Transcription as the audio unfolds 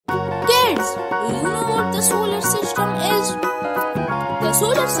Friends, do you know what the solar system is? The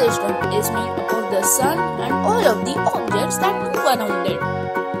solar system is made up of the sun and all of the objects that move around it.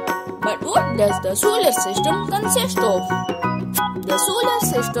 But what does the solar system consist of? The solar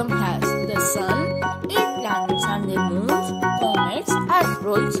system has the sun, 8 planets and their moons, comets,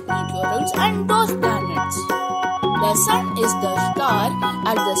 asteroids, meteoroids and dwarf planets. The sun is the star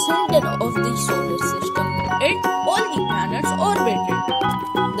at the center of the solar system. All the planets orbit it.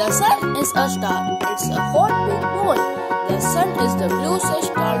 The sun is a star. It's a hot big ball. The sun is the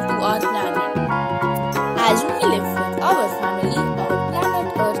closest star to our planet. As we live with our family, our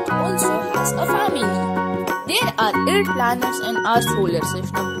planet Earth also has a family. There are 8 planets in our solar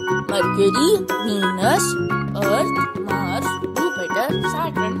system: Mercury, Venus, Earth, Mars, Jupiter,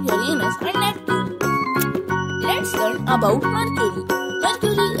 Saturn, Uranus and Neptune. Let's learn about Mercury.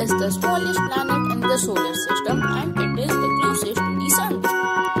 Mercury is the smallest planet in the solar system and it is the closest to the sun.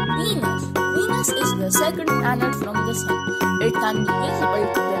 Venus is the second planet from the sun. It can be visible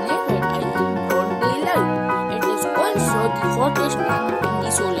to the naked eye in broad daylight. It is also the hottest planet in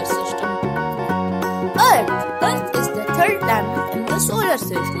the solar system. Earth is the third planet in the solar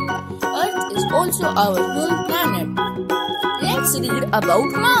system. Earth is also our home planet. Let's read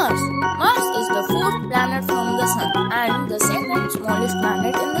about Mars. Mars is the fourth planet from the sun and the second smallest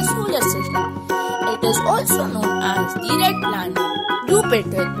planet in the solar system. It is also known as the red planet.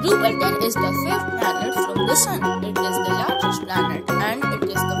 Jupiter is the fifth planet from the sun. It is the largest planet and it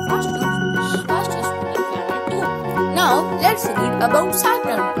is the fastest moving planet too. Now let's read about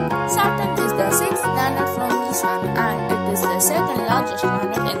Saturn. Saturn is the sixth planet from the sun and it is the second largest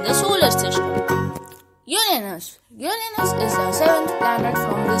planet in the solar system. Uranus is the seventh planet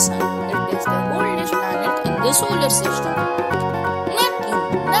from the sun. It is the oldest planet in the solar system.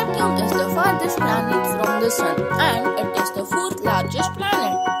 Neptune is the farthest planet from the sun and it is the fourth largest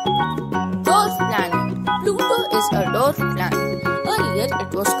planet. Dwarf planet. Pluto is a dwarf planet. Earlier it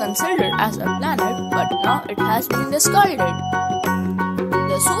was considered as a planet but now it has been discarded.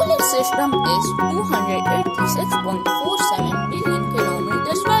 The solar system is 286.47 billion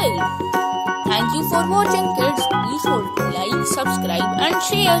kilometers wide. Thank you for watching, kids. Be sure to like, subscribe and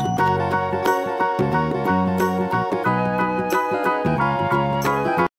share.